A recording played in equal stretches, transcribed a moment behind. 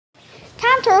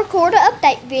to record an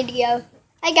update video.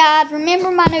 Hey guys,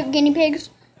 remember my new guinea pigs?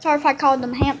 Sorry if I called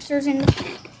them hamsters in the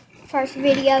first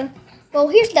video. Well,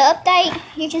 here's the update.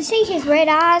 You can see his red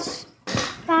eyes,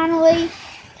 finally.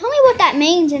 Tell me what that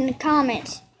means in the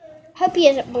comments. Hope he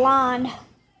isn't blind.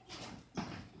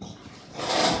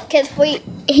 Because if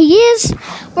he is,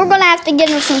 we're going to have to get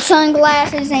him some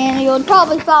sunglasses and he'll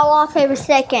probably fall off every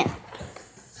second.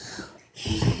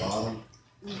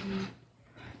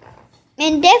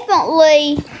 And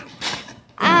definitely,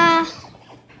 I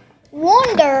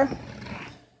wonder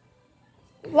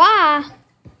why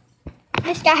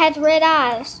this guy has red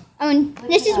eyes. I mean,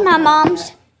 this is my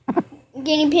mom's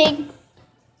guinea pig.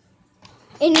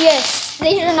 And yes,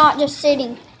 these are not just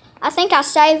sitting. I think I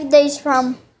saved these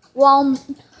from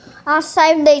Walmart. I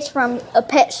saved these from a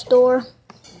pet store.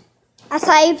 I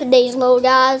saved these little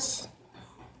guys.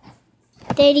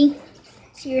 Daddy,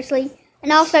 seriously.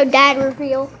 And also Dad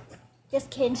reveal. Just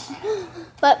kidding.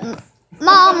 But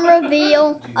Mom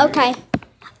reveal. Okay.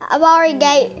 I've already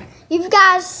gave. You've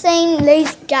guys seen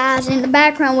these guys in the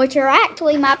background, which are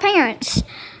actually my parents.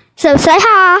 So say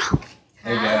hi.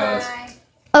 Hey guys. Hi.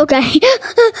 Okay.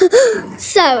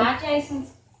 So. Hi,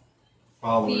 Jason's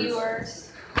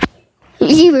Followers.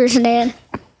 Viewers, then.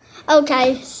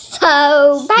 Okay,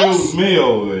 so Excuse me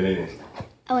over here.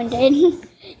 Oh, and then you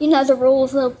know the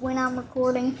rules of when I'm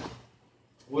recording.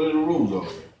 What are the rules over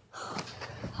here?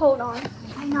 Hold on, I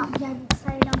might not be able to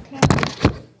say it on camera.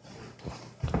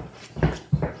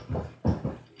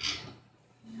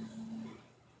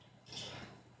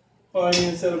 Oh, I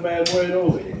didn't say a bad word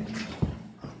over here.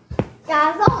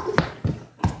 Guys,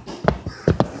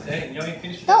 Dang, you ain't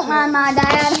finished don't mind my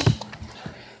dad.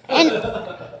 And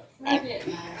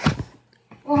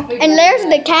there's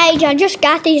the cage. I just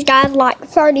got these guys like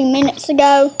 30 minutes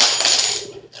ago.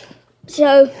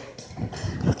 So,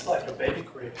 It's like a baby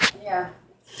crib. Yeah.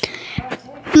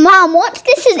 Mom, once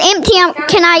this is empty,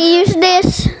 can I use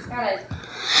this?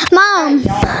 Mom,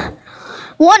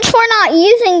 once we're not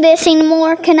using this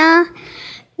anymore, can I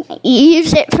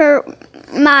use it for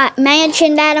my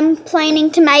mansion that I'm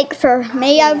planning to make for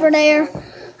me over there?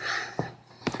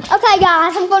 Okay,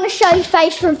 guys, I'm going to show you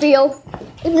face reveal,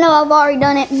 even though I've already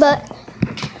done it, but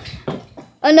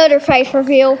another face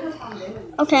reveal.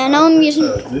 Okay, I know I'm using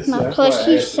my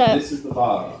plushie, so. This is the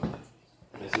bottom.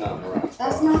 It's not the right.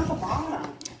 That's not the bottom.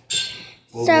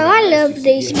 So I love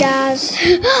these guys.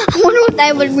 I wonder what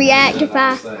they would react if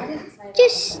I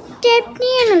just stepped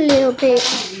in a little bit.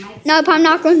 Nope, I'm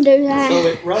not going to do So that.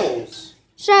 it rolls.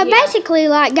 So basically,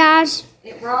 like, guys,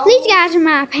 these guys are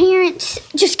my parents.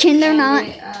 Just kidding, they're not.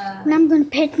 And I'm going to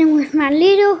pet them with my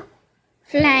little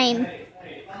flame.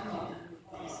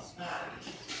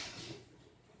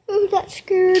 Ooh, that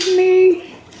scared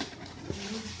me.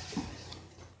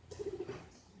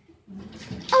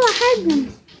 Oh, I heard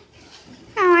them.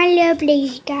 Oh, I love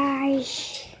these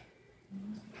guys.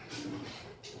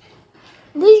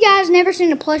 These guys never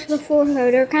seen a plush before, so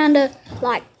they're kind of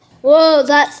like, whoa,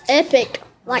 that's epic.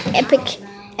 Like epic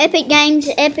games,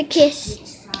 epicus.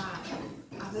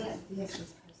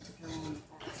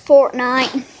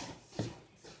 Fortnite.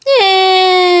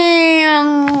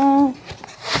 Yeah.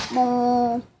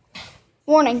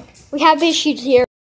 Warning, we have issues here.